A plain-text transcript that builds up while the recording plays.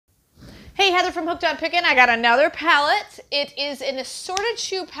Hey, Heather from Hooked on Pickin. I got another pallet. It is an assorted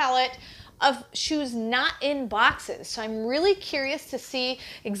shoe pallet of shoes not in boxes. So I'm really curious to see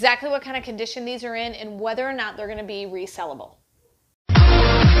exactly what kind of condition these are in and whether or not they're going to be resellable.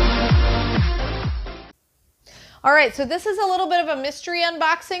 All right, so this is a little bit of a mystery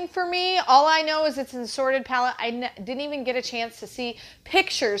unboxing for me. All I know is it's an assorted pallet. I didn't even get a chance to see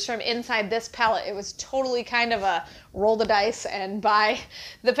pictures from inside this pallet. It was totally kind of a roll the dice and buy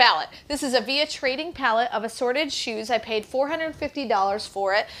the pallet. This is a via Trading Pallet of assorted shoes. I paid $450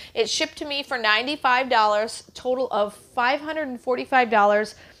 for it. It shipped to me for $95, total of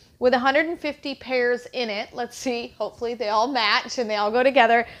 $545 with 150 pairs in it. Let's see, hopefully they all match and they all go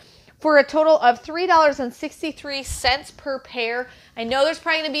together, for a total of $3.63 per pair. I know there's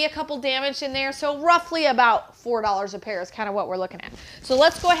probably gonna be a couple damaged in there, so roughly about $4 a pair is kind of what we're looking at. So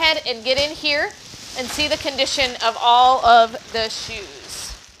let's go ahead and get in here and see the condition of all of the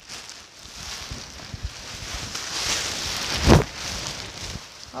shoes.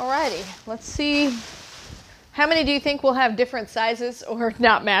 Alrighty, let's see. How many do you think will have different sizes or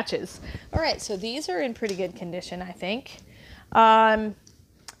not matches? All right, so these are in pretty good condition, I think.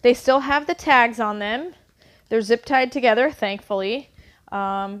 They still have the tags on them. They're zip tied together, thankfully.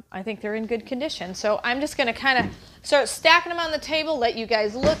 I think they're in good condition. So I'm just gonna kind of start stacking them on the table, let you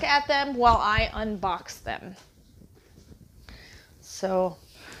guys look at them while I unbox them. So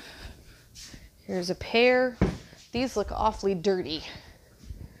here's a pair. These look awfully dirty.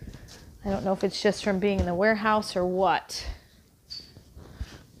 I don't know if it's just from being in the warehouse or what.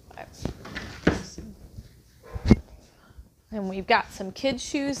 And we've got some kids'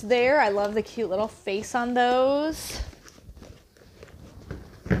 shoes there. I love the cute little face on those.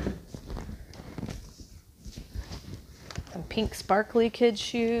 Some pink sparkly kids'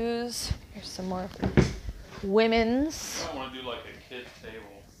 shoes. Here's some more women's. I want to do like a kid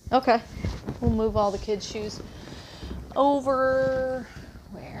table. Okay. We'll move all the kids' shoes over.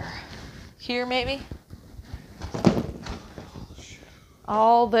 Where? Here, maybe?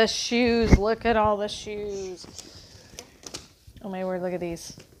 All the shoes. Look at all the shoes. Oh my word, look at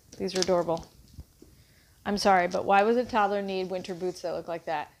these. These are adorable. I'm sorry, but why would a toddler need winter boots that look like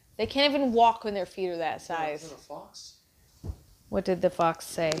that? They can't even walk when their feet are that size. Is it a fox? What did the fox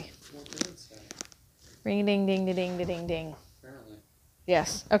say? What did it say? Ring ding ding ding ding ding ding. Apparently.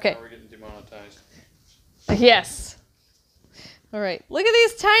 Yes. Okay. Now we're getting demonetized. Yes. All right. Look at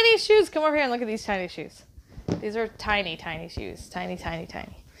these tiny shoes. Come over here and look at these tiny shoes. These are tiny, tiny shoes. Tiny, tiny,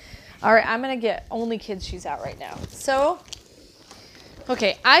 tiny. All right. I'm going to get only kids' shoes out right now. So...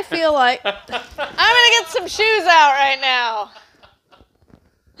 okay, I feel like I'm gonna get some shoes out right now.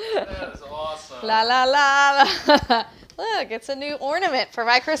 That is awesome. La la la la. Look, it's a new ornament for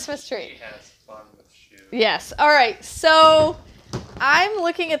my Christmas tree. He has fun with shoes. Yes. All right. So I'm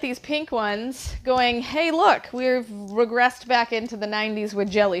looking at these pink ones, going, "Hey, look, we've regressed back into the '90s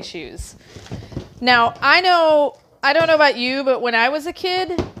with jelly shoes." Now I don't know about you, but when I was a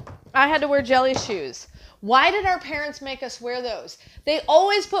kid, I had to wear jelly shoes. Why did our parents make us wear those? They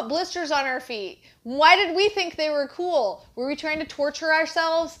always put blisters on our feet. Why did we think they were cool? Were we trying to torture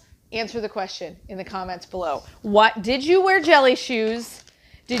ourselves? Answer the question in the comments below. What did you wear jelly shoes?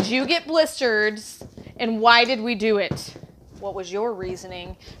 Did you get blistered? And why did we do it? What was your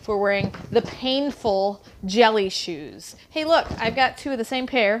reasoning for wearing the painful jelly shoes? Hey, look, I've got two of the same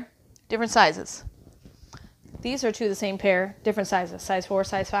pair, different sizes. These are two of the same pair, different sizes, size 4,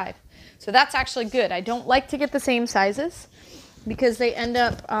 size 5. So that's actually good. I don't like to get the same sizes because they end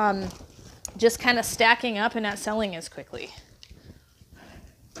up just kind of stacking up and not selling as quickly.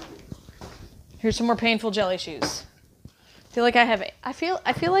 Here's some more painful jelly shoes. I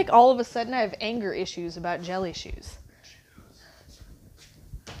feel like all of a sudden I have anger issues about jelly shoes.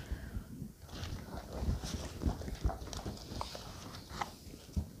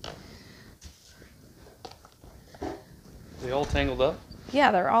 They all tangled up?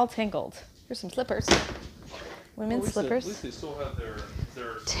 Yeah, they're all tangled. Here's some slippers. Women's slippers. At least they still have their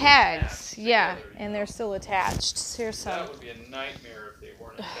tags. Yeah, together, and they're still attached. Here's some. That would be a nightmare if they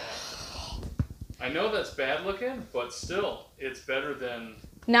weren't attached. I know that's bad looking, but still, it's better than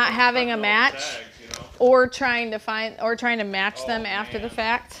not having a match, tags, you know? or trying to match them after the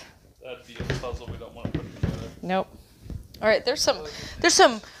fact. That'd be a puzzle we don't want to put together. Nope. All right, there's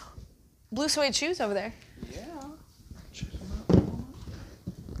some blue suede shoes over there. Yeah. Check them out.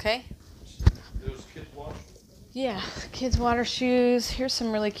 Okay. Those kids wash. Yeah, kids' water shoes. Here's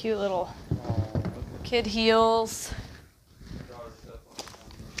some really cute little kid heels.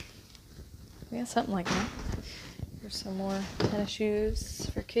 Yeah, something like that. Here's some more tennis shoes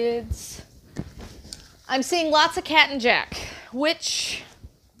for kids. I'm seeing lots of Cat and Jack, which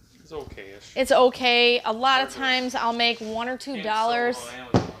It's okay. okay-ish. It's okay. A lot of times I'll make $1 or $2.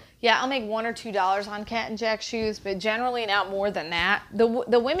 Yeah, I'll make $1 or $2 on Cat and Jack shoes, but generally not more than that.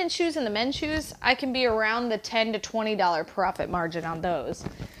 The women's shoes and the men's shoes, I can be around the $10 to $20 profit margin on those.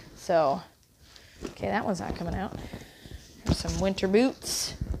 So, okay, that one's not coming out. Here's some winter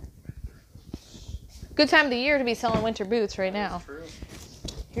boots. Good time of the year to be selling winter boots right now.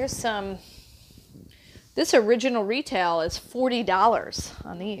 Here's some. This original retail is $40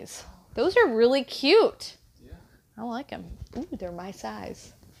 on these. Those are really cute. Yeah. I like them. Ooh, they're my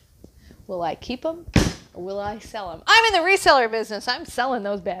size. Will I keep them or will I sell them? I'm in the reseller business. I'm selling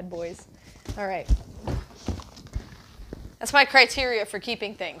those bad boys. All right. That's my criteria for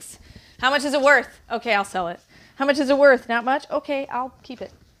keeping things. How much is it worth? Okay, I'll sell it. How much is it worth? Not much? Okay, I'll keep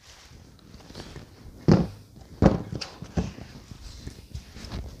it.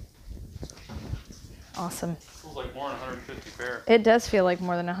 Awesome. Feels like more than 150 pair. It does feel like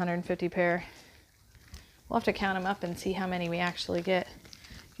more than 150 pair. We'll have to count them up and see how many we actually get.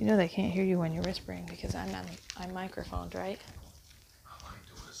 You know they can't hear you when you're whispering because I'm microphoned, right? I like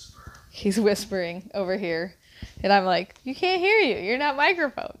to whisper. He's whispering over here. And I'm like, you can't hear you. You're not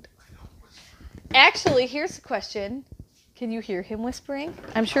microphoned. I don't whisper. Actually, here's the question. Can you hear him whispering?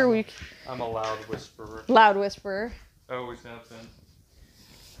 I'm sure we... I'm a loud whisperer. Loud whisperer. I always have been.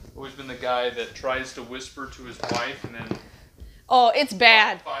 Always been the guy that tries to whisper to his wife and then... Oh, it's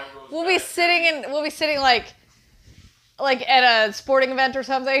bad. 5 rows We'll back. be sitting like at a sporting event or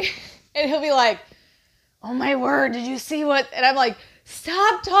something, and he'll be like, "Oh my word, did you see what?" And I'm like,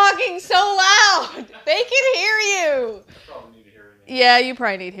 "Stop talking so loud. They can hear you." I probably need to hear it again. Yeah, you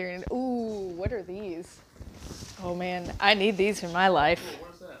probably need hearing. Ooh, what are these? Oh man, I need these for my life. Oh,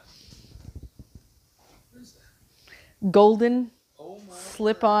 what is that? What is that? Golden Oh my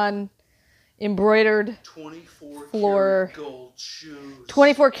slip-on embroidered 24 floor. karat gold shoes.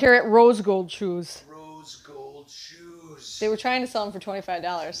 24 karat rose gold shoes. Rose gold shoes. They were trying to sell them for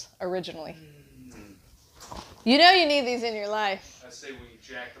 $25 originally. You know you need these in your life. I say we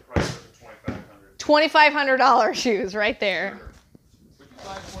jack the price up to $2,500. $2,500 shoes right there. Sure.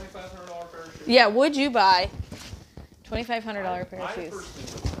 Would you buy a $2,500 pair of shoes? Yeah, would you buy $2,500 pair of I shoes?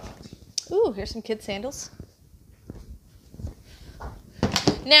 personally would not. Ooh, here's some kid sandals.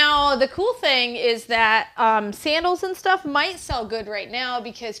 Now, the cool thing is that sandals and stuff might sell good right now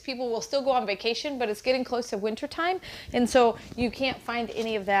because people will still go on vacation, but it's getting close to winter time, and so you can't find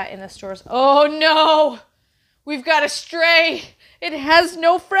any of that in the stores. Oh no! We've got a stray. It has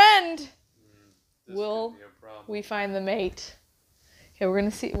no friend. This Will could be a problem. we find the mate? Okay, we're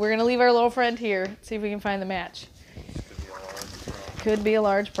gonna leave our little friend here. See if we can find the match. Could be a large problem. Could be a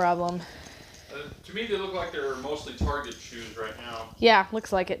large problem. To me, they look like they're mostly Target shoes right now. Yeah,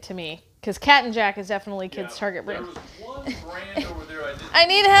 looks like it to me. Because Cat and Jack is definitely kids' Yeah, Target brand. There was one brand over there I didn't. I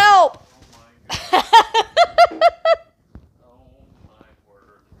need help! Oh my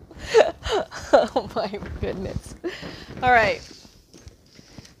god. Oh my goodness. All right.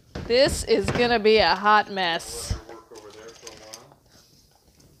 This is going to be a hot mess. Let her work over there for a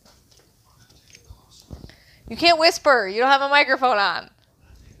while. You can't whisper. You don't have a microphone on.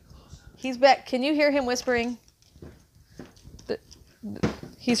 He's back. Can you hear him whispering?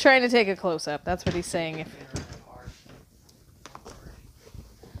 He's trying to take a close-up. That's what he's saying.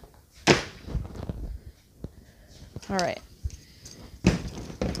 All right.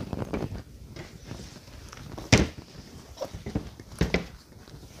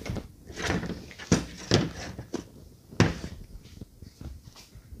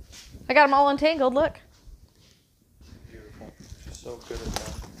 I got them all untangled. Look. Beautiful. She's so good at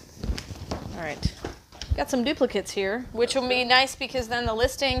that. All right. Got some duplicates here, which will be nice because then the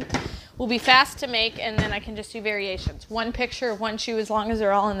listing will be fast to make, and then I can just do variations. One picture of one shoe as long as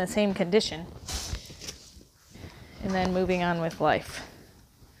they're all in the same condition. And then moving on with life.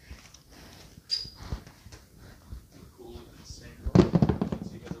 Cool looking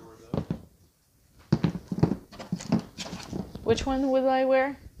sandals. You guys wear those? Which one would I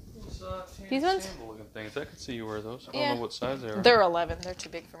wear? Those, These ones? sandal looking things. I could see you wear those. I Yeah. don't know what size they are. They're 11. They're too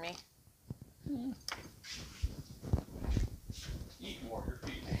big for me. Eat more. Your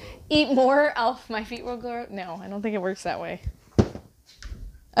feet will grow. Eat more? My feet will grow? No, I don't think it works that way.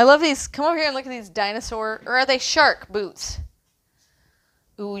 I love these. Come over here and look at these dinosaur, or are they shark boots?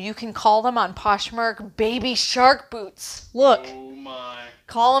 Ooh, you can call them on Poshmark baby shark boots. Look, Oh my.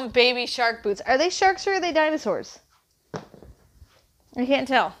 call them baby shark boots. Are they sharks or are they dinosaurs? I can't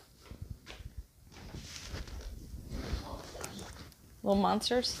tell. Little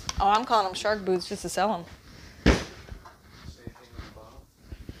monsters? Oh, I'm calling them shark boots just to sell them.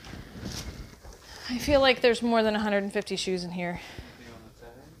 I feel like there's more than 150 shoes in here.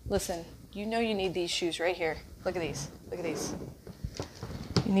 Listen, You know you need these shoes right here. Look at these. Look at these.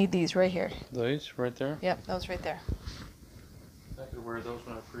 You need these right here. These right there? Yep, those right there. I could wear those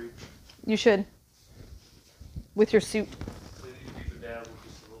when I preach. You should. With your suit. They need to be bedazzled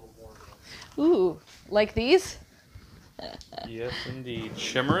just a little more. Ooh, like these? Yes, indeed.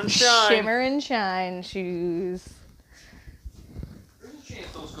 Shimmer and shine. Shimmer and shine shoes. There's a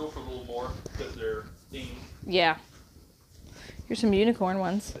chance those go for a little more because they're themed. Yeah. Here's some unicorn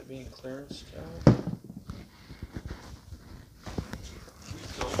ones. That being clearance style. We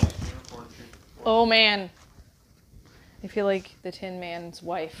sold these unicorn shoes before. Oh man. I feel like the Tin Man's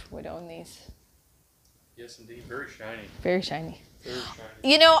wife would own these. Yes, indeed. Very shiny. Very shiny. Very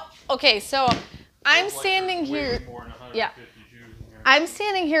shiny. You know, okay, so I'm Feels like standing there's way here. more than 150 Yeah. shoes in here. I'm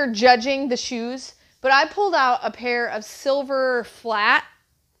standing here judging the shoes, but I pulled out a pair of silver flat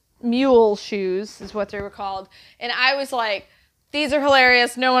mule shoes, is what they were called. And I was like, these are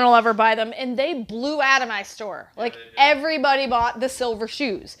hilarious. No one will ever buy them. And they blew out of my store. Yeah, Like, they did. everybody bought the silver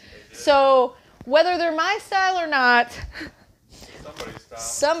shoes. So, whether they're my style or not, Somebody's style.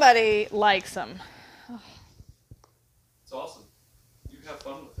 somebody likes them. It's awesome. You have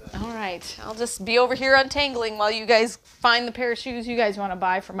fun with that. All right. I'll just be over here untangling while you guys find the pair of shoes you guys want to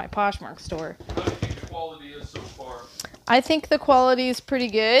buy from my Poshmark store. How do you think the quality is so far? I think the quality is pretty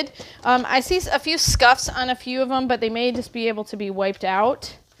good. I see a few scuffs on a few of them, but they may just be able to be wiped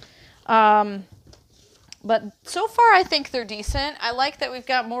out. But so far, I think they're decent. I like that we've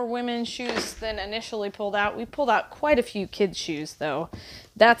got more women's shoes than initially pulled out. We pulled out quite a few kids' shoes, though.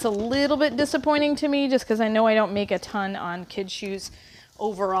 That's a little bit disappointing to me, just because I know I don't make a ton on kids' shoes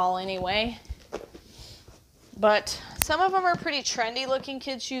overall anyway. But some of them are pretty trendy looking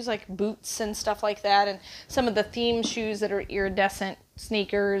kids' shoes, like boots and stuff like that, and some of the theme shoes that are iridescent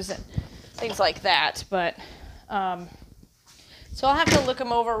sneakers and things like that. But so I'll have to look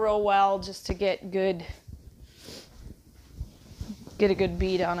them over real well just to get a good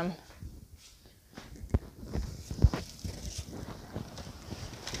bead on them.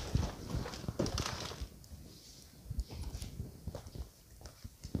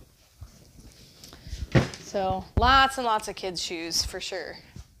 So lots and lots of kids' shoes for sure.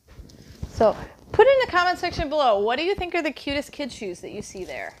 So put in the comment section below, what do you think are the cutest kids' shoes that you see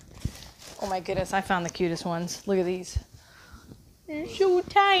there? Oh my goodness, I found the cutest ones. Look at these. They're so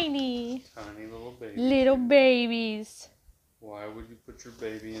tiny. Tiny little baby. Little babies. Why would you put your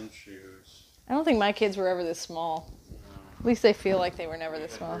baby in shoes? I don't think my kids were ever this small. No. At least they feel like they were never We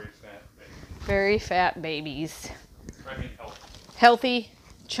this had small. Very fat babies. Very fat babies. I mean healthy. Healthy,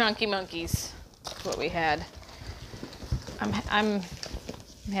 chunky monkeys. That's what we had. I'm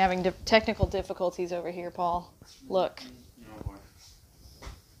having technical difficulties over here, Paul. Look, Oh boy.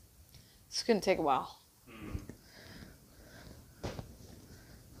 it's gonna take a while.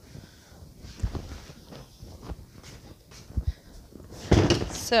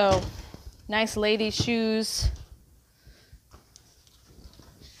 So, nice lady shoes.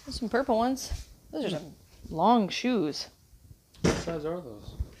 There's some purple ones. Those are some long shoes. What size are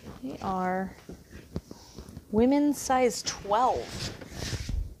those? They are women's size 12.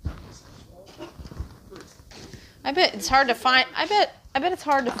 I bet it's hard to find. I bet it's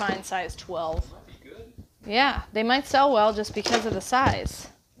hard to find size 12. Might be good. Yeah, they might sell well just because of the size.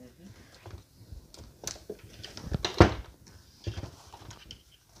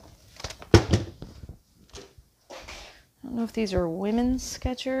 I don't know if these are women's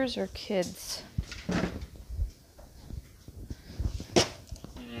Skechers or kids.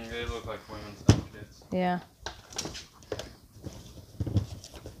 They look like women's outfits. Yeah.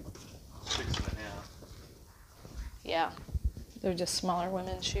 6.5. Yeah. They're just smaller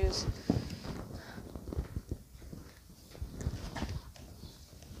women's shoes.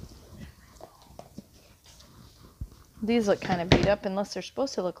 These look kind of beat up unless they're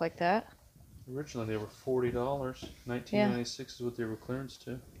supposed to look like that. Originally they were $40. $19.96 is what they were clearance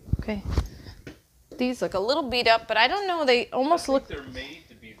to. Okay. These look a little beat up, but I don't know. They almost look. They're made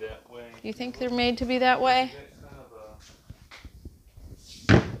to be that way. You think they're made to be that way?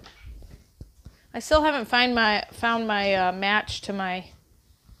 I still haven't found my match to my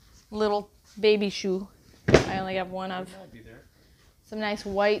little baby shoe. I only have one of. Might be there. Some nice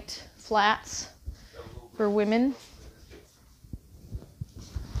white flats for women.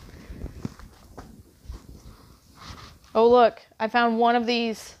 Oh look, I found one of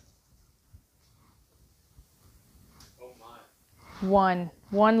these. Oh my.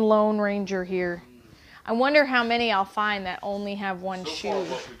 One Lone Ranger here. I wonder how many I'll find that only have one So shoe. far,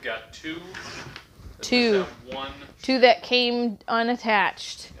 what, we've got two. that Two. just have one. Two that came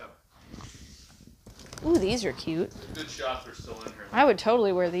unattached. Yep. Ooh, these are cute. Good shots are still in here. I would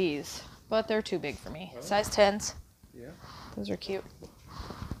totally wear these. but they're too big for me. Oh. Size 10s. Yeah. Those are cute.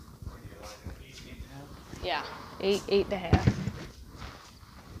 Like an 8, 8.5? Yeah, 8, 8.5.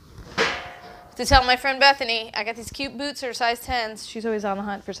 To tell my friend Bethany, I got these cute boots that are size 10s. She's always on the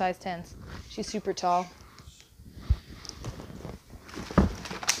hunt for size 10s. She's super tall.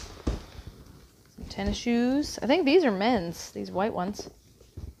 Some tennis shoes. I think these are men's, these white ones.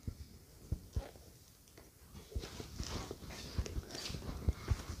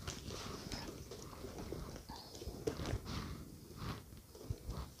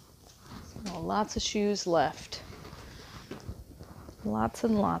 Oh, lots of shoes left. Lots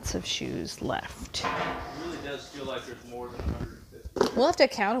and lots of shoes left. It really does feel like there's more than 150. We'll have to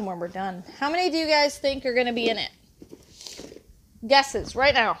count them when we're done. How many do you guys think are going to be in it? Guesses,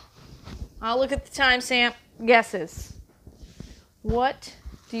 right now. I'll look at the timestamp. Guesses. What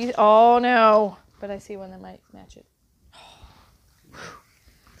do you... Oh, no. But I see one that might match it.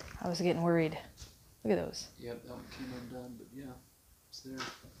 I was getting worried. Look at those. Yep, that one came undone, but yeah, it's there.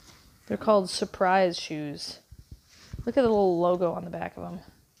 They're called surprise shoes. Look at the little logo on the back of them.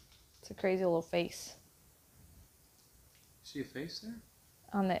 It's a crazy little face. See a face there?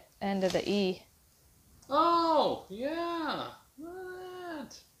 On the end of the E. Oh, yeah. Look at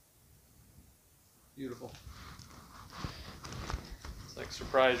that. Beautiful. It's like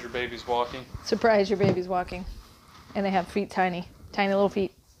surprise your baby's walking. Surprise, your baby's walking. And they have feet tiny. Tiny little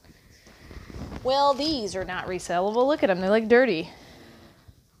feet. Well, these are not resellable. Look at them. They're like dirty.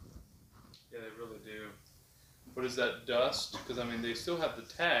 Yeah, they really do. What is that, dust? Because, I mean, they still have the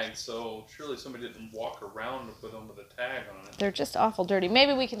tag, so surely somebody didn't walk around with them with a tag on it. They're just awful dirty.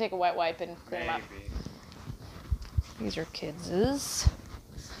 Maybe we can take a wet wipe and clean them up. Maybe. These are kids'.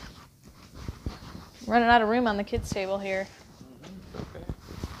 Running out of room on the kids' table here.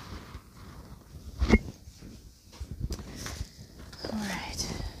 Okay. All right.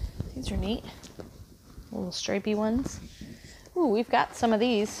 These are neat. Little stripy ones. Ooh, we've got some of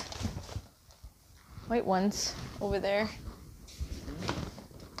these. White ones over there.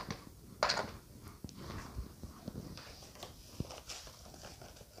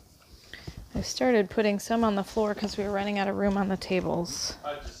 I started putting some on the floor because we were running out of room on the tables.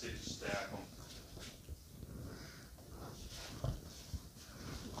 I'd just say just stack them.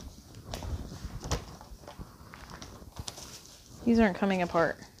 These aren't coming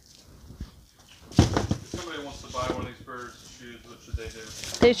apart. If somebody wants to buy one of these pairs of shoes, what should they do?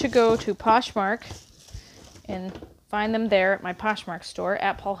 They should go to Poshmark and find them there at my Poshmark store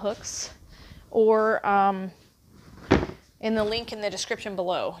at Paul Hooks, or in the link in the description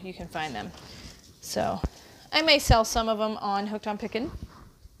below, you can find them. So I may sell some of them on Hooked on Pickin.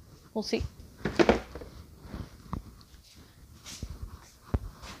 We'll see.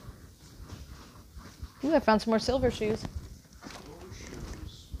 Ooh, I found some more silver shoes.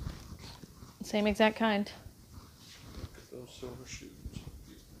 Same exact kind. Look at those silver shoes.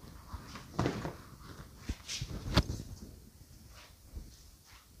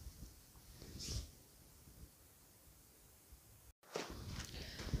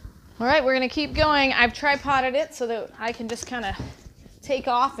 All right, we're going to keep going. I've tripoded it so that I can just kind of take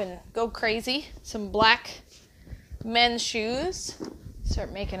off and go crazy. Some black men's shoes.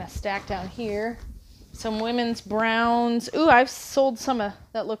 Start making a stack down here. Some women's browns. Ooh, I've sold some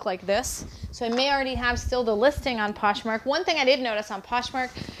that look like this. So I may already have still the listing on Poshmark. One thing I did notice on Poshmark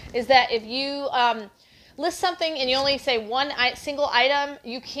is that if you list something and you only say one single item,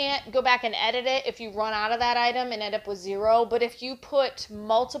 you can't go back and edit it if you run out of that item and end up with 0. But if you put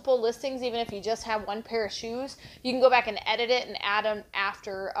multiple listings, even if you just have one pair of shoes, you can go back and edit it and add them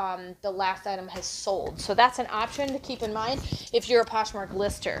after the last item has sold. So that's an option to keep in mind if you're a Poshmark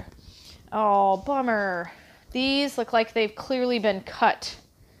lister. Oh, bummer. These look like they've clearly been cut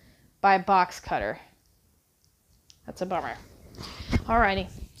by a box cutter. That's a bummer. Alrighty,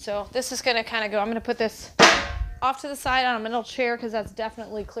 so this is gonna kind of go, I'm gonna put this off to the side on a middle chair because that's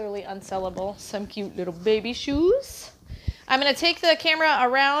definitely clearly unsellable. Some cute little baby shoes. I'm gonna take the camera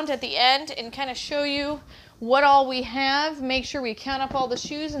around at the end and kind of show you what all we have. Make sure we count up all the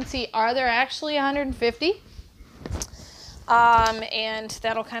shoes and see, are there actually 150? And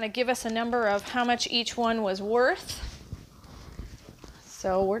that'll kind of give us a number of how much each one was worth.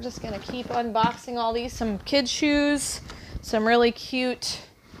 So we're just going to keep unboxing all these. Some kids' shoes, some really cute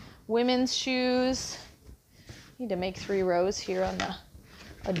women's shoes. Need to make 3 rows here on the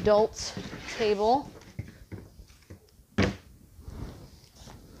adults table.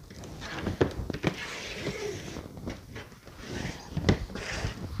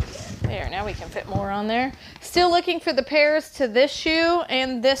 There, now we can fit more on there. Still looking for the pairs to this shoe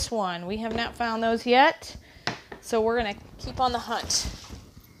and this one. We have not found those yet, so we're gonna keep on the hunt.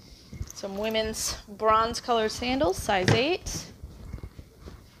 Some women's bronze colored sandals, size 8.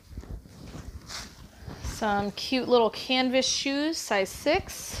 Some cute little canvas shoes, size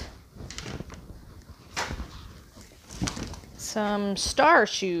 6. Some star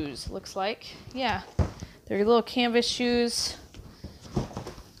shoes, looks like. Yeah, they're little canvas shoes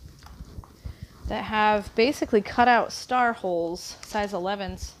that have basically cut out star holes, size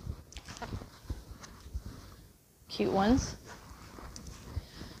 11s. Cute ones.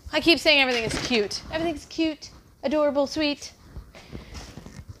 I keep saying everything is cute. Everything's cute, adorable, sweet.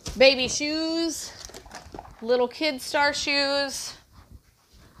 Baby shoes, little kid star shoes.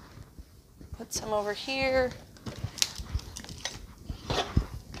 Put some over here.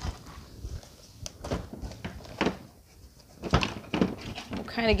 We'll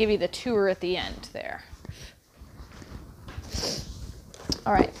kind of give you the tour at the end there.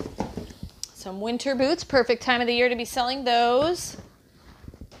 All right. Some winter boots, perfect time of the year to be selling those.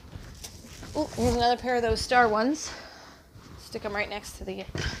 Oh, here's another pair of those star ones. Stick them right next to the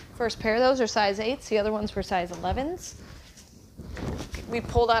first pair. Those are size 8s. The other ones were size 11s. We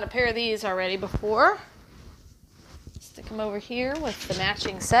pulled out a pair of these already before. Stick them over here with the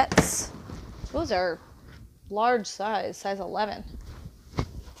matching sets. Those are large size 11.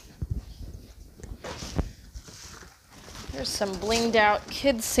 There's some blinged out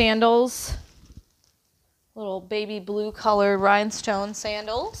kids sandals. Little baby blue colored rhinestone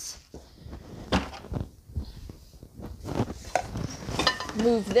sandals.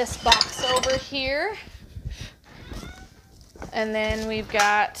 Move this box over here. And then we've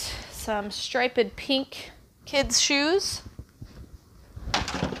got some striped pink kids shoes.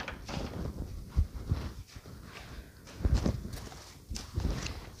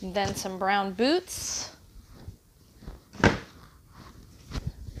 And then some brown boots.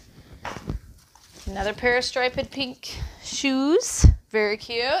 Another pair of striped pink shoes. Very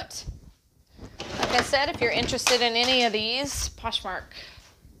cute. Like I said, if you're interested in any of these, Poshmark.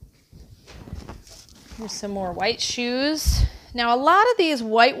 Here's some more white shoes. Now, a lot of these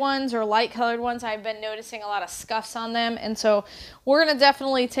white ones or light colored ones, I've been noticing a lot of scuffs on them. And so we're going to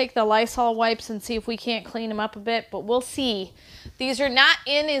definitely take the Lysol wipes and see if we can't clean them up a bit. But we'll see. These are not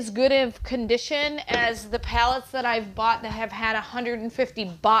in as good of condition as the pallets that I've bought that have had 150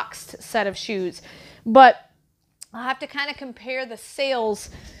 boxed set of shoes. But I'll have to kind of compare the sales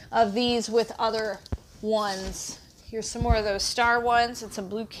of these with other ones. Here's some more of those star ones and some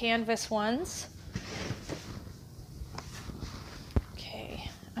blue canvas ones. Okay,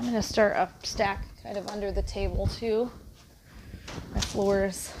 I'm going to start a stack kind of under the table too. My floor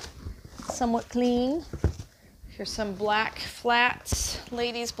is somewhat clean. Here's some black flats,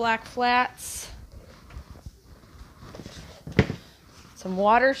 ladies' black flats. Some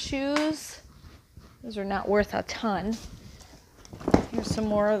water shoes. Those are not worth a ton. Here's some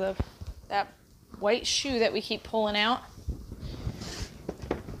more of that white shoe that we keep pulling out.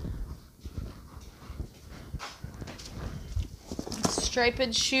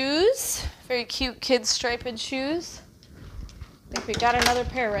 Striped shoes. Very cute kids' striped shoes. I think we got another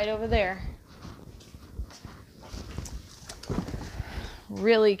pair right over there.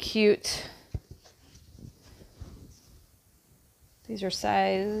 Really cute. These are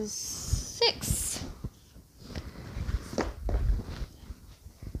size 6.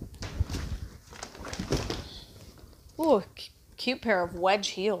 Ooh, cute pair of wedge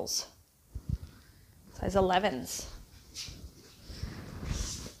heels. Size 11s.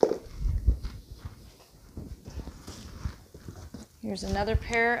 Here's another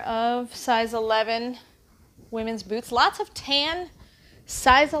pair of size 11 women's boots. Lots of tan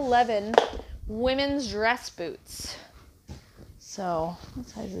size 11 women's dress boots. So, what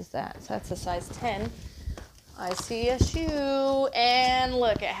size is that? So that's a size 10. I see a shoe, and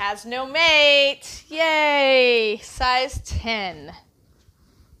look, it has no mate. Yay! Size 10.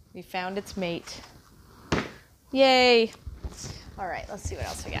 We found its mate. Yay! All right, let's see what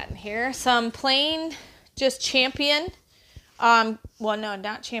else we got in here. Some plain, just Champion. Well, no,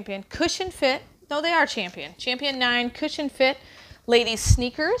 not Champion. Cushion fit. No, they are Champion. Champion 9 cushion fit ladies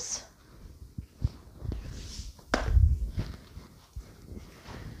sneakers.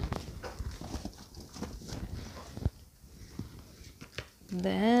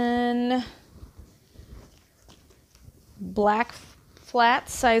 Then black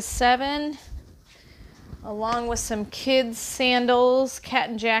flats, size 7, along with some kids sandals, Cat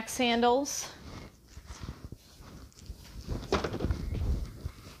and Jack sandals.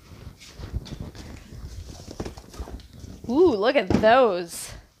 Ooh, look at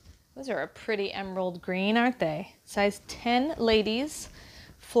those. Those are a pretty emerald green, aren't they? Size 10 ladies,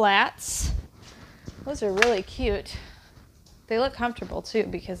 flats. Those are really cute. They look comfortable too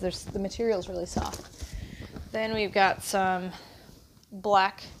because the material's really soft. Then we've got some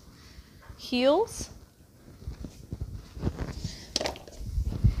black heels.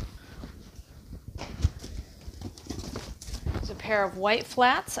 There's a pair of white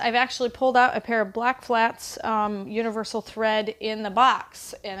flats. I've actually pulled out a pair of black flats, universal thread in the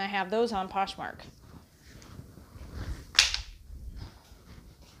box, and I have those on Poshmark.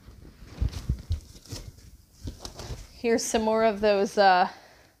 Here's some more of those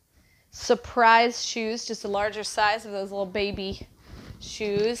surprise shoes, just a larger size of those little baby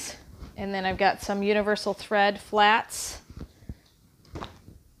shoes. And then I've got some universal thread flats.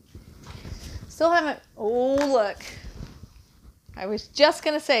 Still haven't, oh look. I was just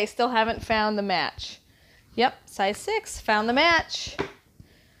gonna say, still haven't found the match. Yep, size 6, found the match.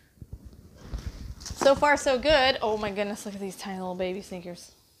 So far so good. Oh my goodness, look at these tiny little baby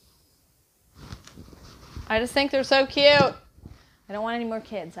sneakers. I just think they're so cute. I don't want any more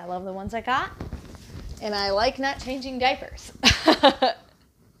kids. I love the ones I got. And I like not changing diapers.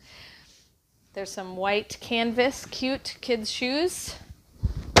 There's some white canvas, cute kids' shoes.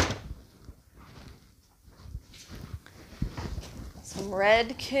 Some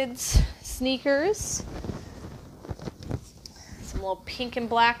red kids' sneakers. Some little pink and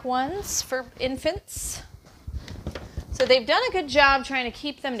black ones for infants. So they've done a good job trying to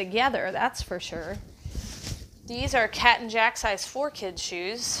keep them together, that's for sure. These are Cat and Jack size 4 kid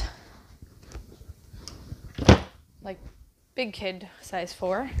shoes. Like big kid size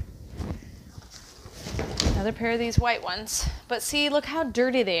 4. Another pair of these white ones. But see, look how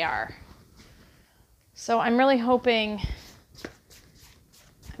dirty they are. So I'm really hoping,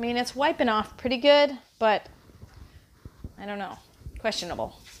 I mean, it's wiping off pretty good, but I don't know,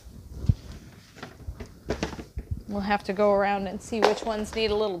 questionable. We'll have to go around and see which ones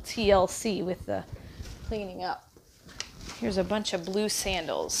need a little TLC with the cleaning up. Here's a bunch of blue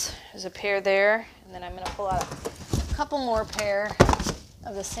sandals. There's a pair there, and then I'm going to pull out a couple more pair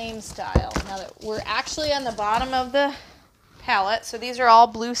of the same style. Now that we're actually on the bottom of the pallet, so these are all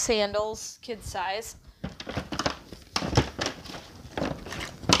blue sandals, kid size.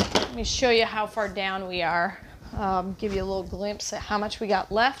 Let me show you how far down we are. Give you a little glimpse at how much we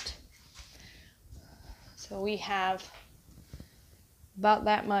got left. So we have about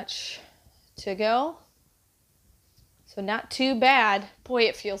that much to go. So not too bad. Boy,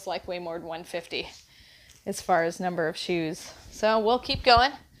 it feels like way more than 150 as far as number of shoes. So we'll keep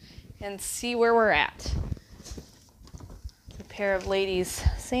going and see where we're at. A pair of ladies'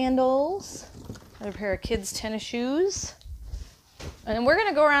 sandals. Another pair of kids' tennis shoes. And we're going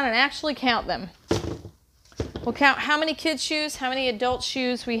to go around and actually count them. We'll count how many kids' shoes, how many adult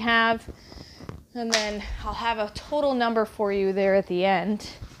shoes we have, and then I'll have a total number for you there at the end.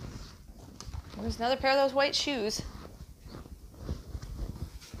 There's another pair of those white shoes.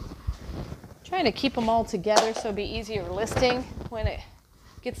 Trying to keep them all together so it'll be easier listing when it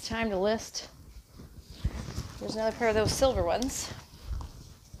gets time to list. There's another pair of those silver ones.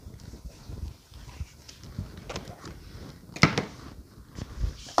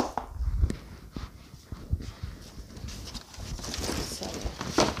 So,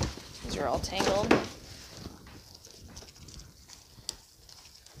 these are all tangled.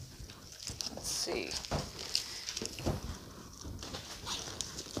 Let's see.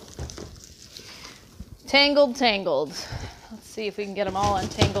 Tangled. Let's see if we can get them all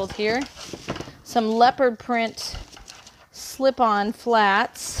untangled here. Some leopard print slip-on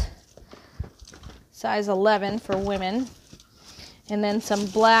flats, size 11 for women. And then some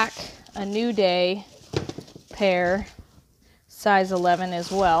black A New Day pair, size 11 as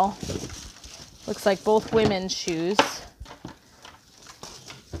well. Looks like both women's shoes.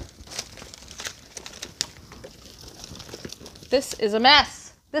 This is a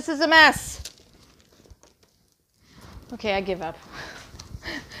mess. This is a mess. Okay, I give up.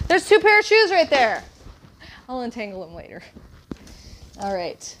 There's 2 pair of shoes right there. I'll untangle them later. All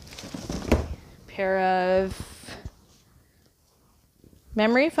right. Pair of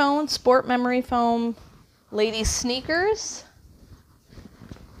memory foam, sport memory foam, ladies sneakers.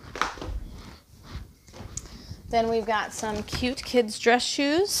 Then we've got some cute kids dress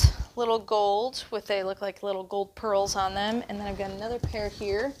shoes, little gold with they look like little gold pearls on them. And then I've got another pair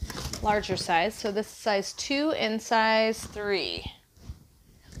here, larger size. So this is size 2 and size 3.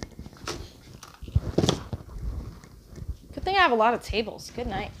 Good thing I have a lot of tables. Good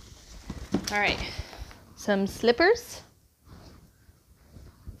night. All right, some slippers.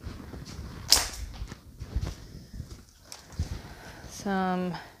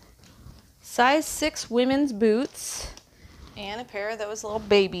 Some size 6 women's boots. And a pair of those little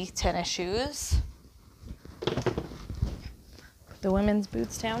baby tennis shoes. the women's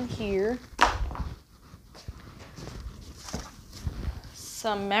boots down here.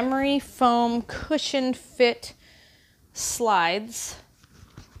 Some memory foam cushion fit slides.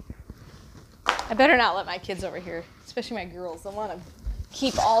 I better not let my kids over here, especially my girls. They'll want to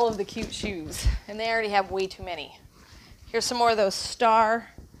keep all of the cute shoes, and they already have way too many. Here's some more of those star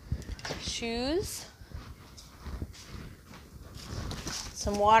shoes.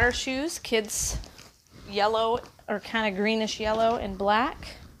 Some water shoes, kids yellow or kind of greenish yellow and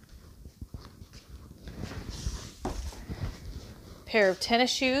black. Pair of tennis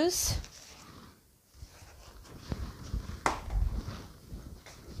shoes.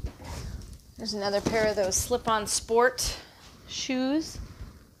 There's another pair of those slip-on sport shoes.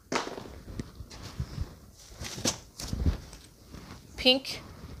 Pink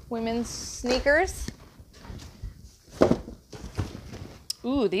women's sneakers.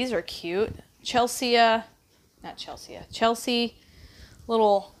 Ooh, these are cute. Chelsea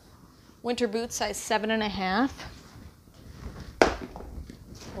little winter boots, size 7.5.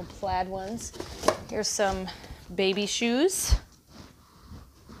 Little plaid ones. Here's some baby shoes.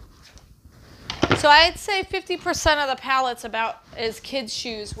 So I'd say 50% of the pallet's is kids'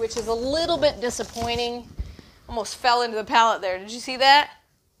 shoes, which is a little bit disappointing. Almost fell into the pallet there. Did you see that?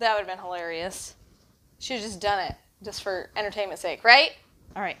 That would have been hilarious. Should have just done it, just for entertainment's sake, right?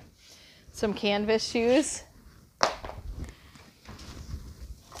 All right. Some canvas shoes.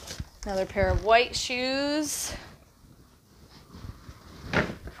 Another pair of white shoes.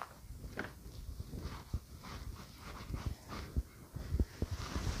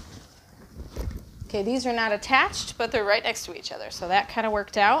 Okay, these are not attached, but they're right next to each other, so that kind of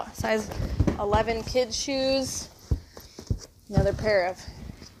worked out. Size 11 kids shoes. Another pair of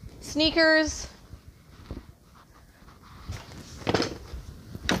sneakers.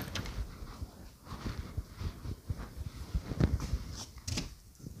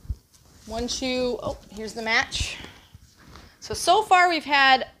 One shoe. Oh, here's the match. So far we've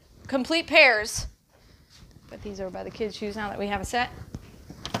had complete pairs, but these are by the kids' shoes now that we have a set.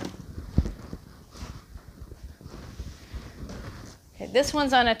 Okay, this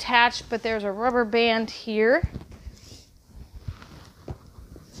one's unattached, but there's a rubber band here.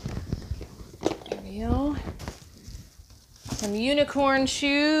 There we go. Some unicorn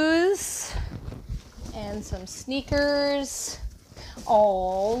shoes and some sneakers.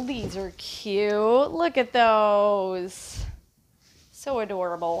 Oh, these are cute. Look at those. So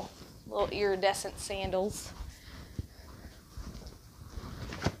adorable. Little iridescent sandals.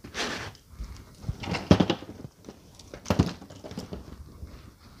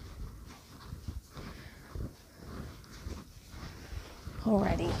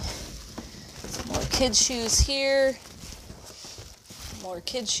 Alrighty. Some more kids' shoes here. More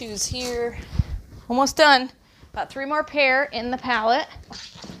kids' shoes here. Almost done. About 3 more pair in the pallet.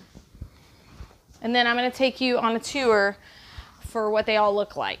 And then I'm going to take you on a tour for what they all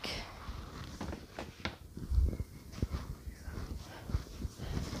look like.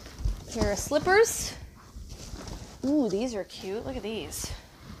 Pair of slippers. Ooh, these are cute. Look at these.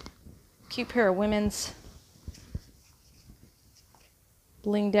 Cute pair of women's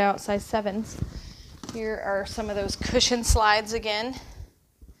blinged out size 7s. Here are some of those cushion slides again.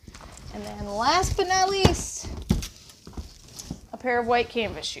 And then last but not least, a pair of white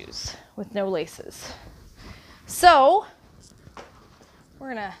canvas shoes with no laces. So we're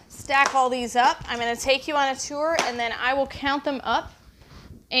gonna stack all these up. I'm gonna take you on a tour, and then I will count them up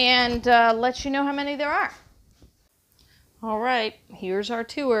and let you know how many there are. All right, here's our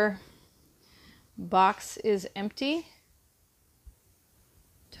tour. Box is empty.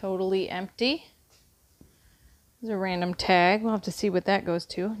 Totally empty. There's a random tag. We'll have to see what that goes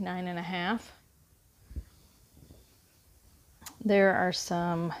to. 9.5. There are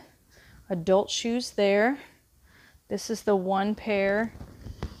some adult shoes there. This is the one pair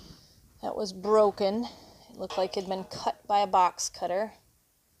that was broken. It looked like it had been cut by a box cutter.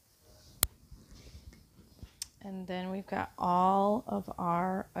 And then we've got all of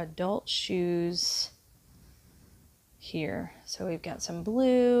our adult shoes here. So we've got some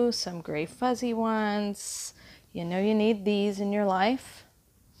blue, some gray fuzzy ones. You know you need these in your life.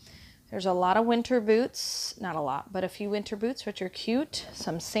 There's a lot of winter boots. Not a lot, but a few winter boots, which are cute.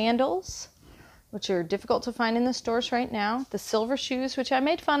 Some sandals, which are difficult to find in the stores right now. The silver shoes, which I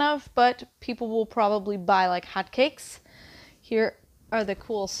made fun of, but people will probably buy like hotcakes. Here are the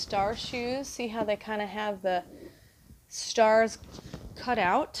cool star shoes. See how they kind of have the stars cut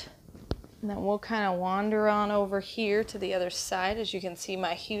out? And then we'll kind of wander on over here to the other side. As you can see,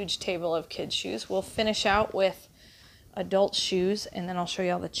 my huge table of kids' shoes. We'll finish out with adult shoes, and then I'll show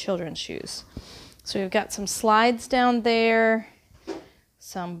you all the children's shoes. So we've got some slides down there.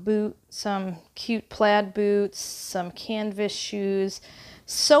 some cute plaid boots, some canvas shoes.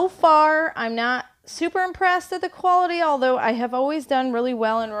 So far, I'm not super impressed at the quality, although I have always done really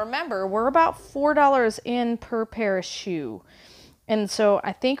well. And remember, we're about $4 in per pair of shoe. And so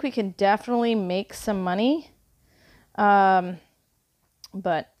I think we can definitely make some money. But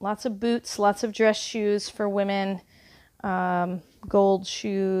lots of boots, lots of dress shoes for women, gold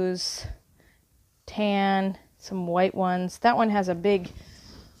shoes, tan, some white ones. That one has a big,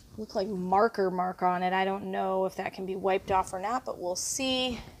 look like marker mark on it. I don't know if that can be wiped off or not, but we'll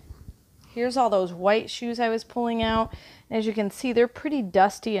see. Here's all those white shoes I was pulling out. As you can see, they're pretty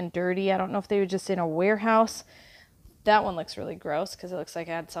dusty and dirty. I don't know if they were just in a warehouse. That one looks really gross because it looks like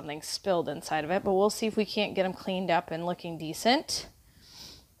I had something spilled inside of it, but we'll see if we can't get them cleaned up and looking decent.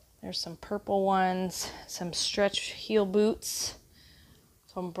 There's some purple ones, some stretch heel boots,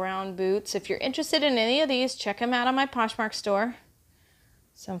 some brown boots. If you're interested in any of these, check them out on my Poshmark store.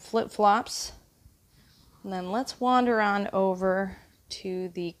 Some flip-flops. And then let's wander on over to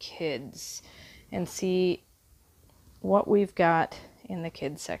the kids and see what we've got in the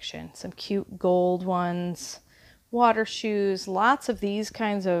kids section. Some cute gold ones, water shoes, lots of these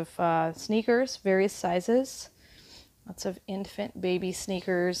kinds of sneakers, various sizes, lots of infant baby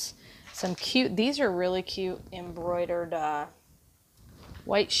sneakers, some cute, these are really cute embroidered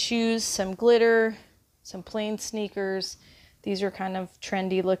white shoes, some glitter, some plain sneakers. These are kind of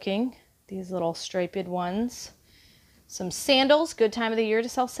trendy looking, these little striped ones. Some sandals, good time of the year to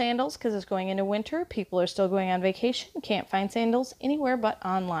sell sandals because it's going into winter. People are still going on vacation, can't find sandals anywhere but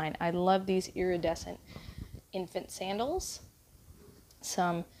online. I love these iridescent infant sandals.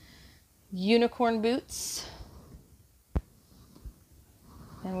 Some unicorn boots.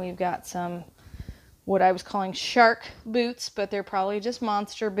 And we've got some, what I was calling shark boots, but they're probably just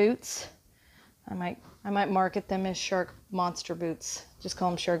monster boots. I might market them as shark monster boots. Just call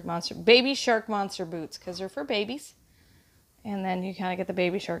them shark monster, baby shark monster boots because they're for babies. And then you kind of get the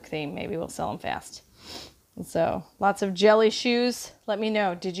baby shark theme. Maybe we'll sell them fast. So lots of jelly shoes. Let me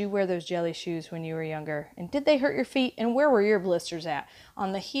know, did you wear those jelly shoes when you were younger? And did they hurt your feet? And where were your blisters at?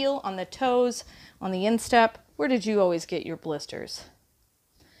 On the heel, on the toes, on the instep? Where did you always get your blisters?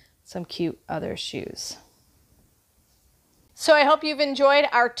 Some cute other shoes. So I hope you've enjoyed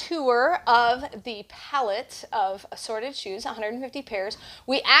our tour of the palette of assorted shoes, 150 pairs.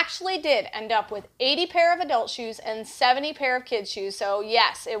 We actually did end up with 80 pair of adult shoes and 70 pair of kids shoes. So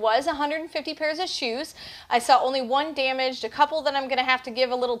yes, it was 150 pairs of shoes. I saw only one damaged, a couple that I'm going to have to give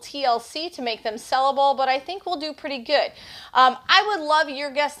a little TLC to make them sellable, but I think we'll do pretty good. I would love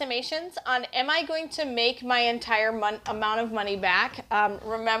your guesstimations on, am I going to make my entire amount of money back?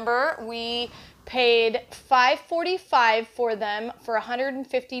 Remember, we paid $5.45 for them for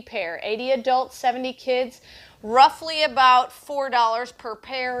 150 pair, 80 adults, 70 kids, roughly about $4 per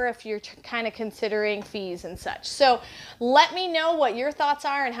pair if you're kind of considering fees and such. So let me know what your thoughts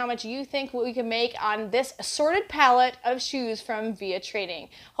are and how much you think we can make on this assorted palette of shoes from Via Trading.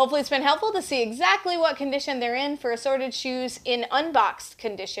 Hopefully it's been helpful to see exactly what condition they're in for assorted shoes in unboxed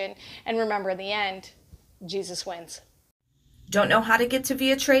condition. And remember, in the end, Jesus wins. Don't know how to get to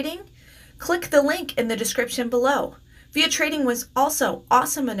Via Trading? Click the link in the description below. Via Trading was also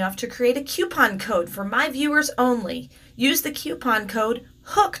awesome enough to create a coupon code for my viewers only. Use the coupon code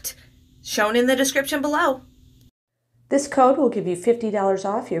HOOKED, shown in the description below. This code will give you $50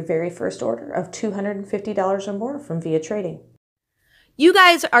 off your very first order of $250 or more from Via Trading. You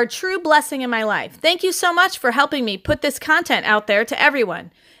guys are a true blessing in my life. Thank you so much for helping me put this content out there to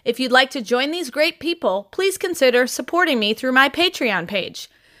everyone. If you'd like to join these great people, please consider supporting me through my Patreon page.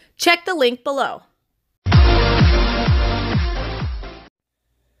 Check the link below.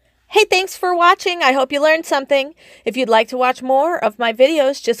 Hey, thanks for watching. I hope you learned something. If you'd like to watch more of my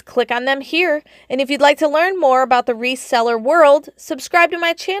videos, just click on them here. And if you'd like to learn more about the reseller world, subscribe to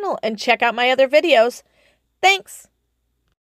my channel and check out my other videos. Thanks.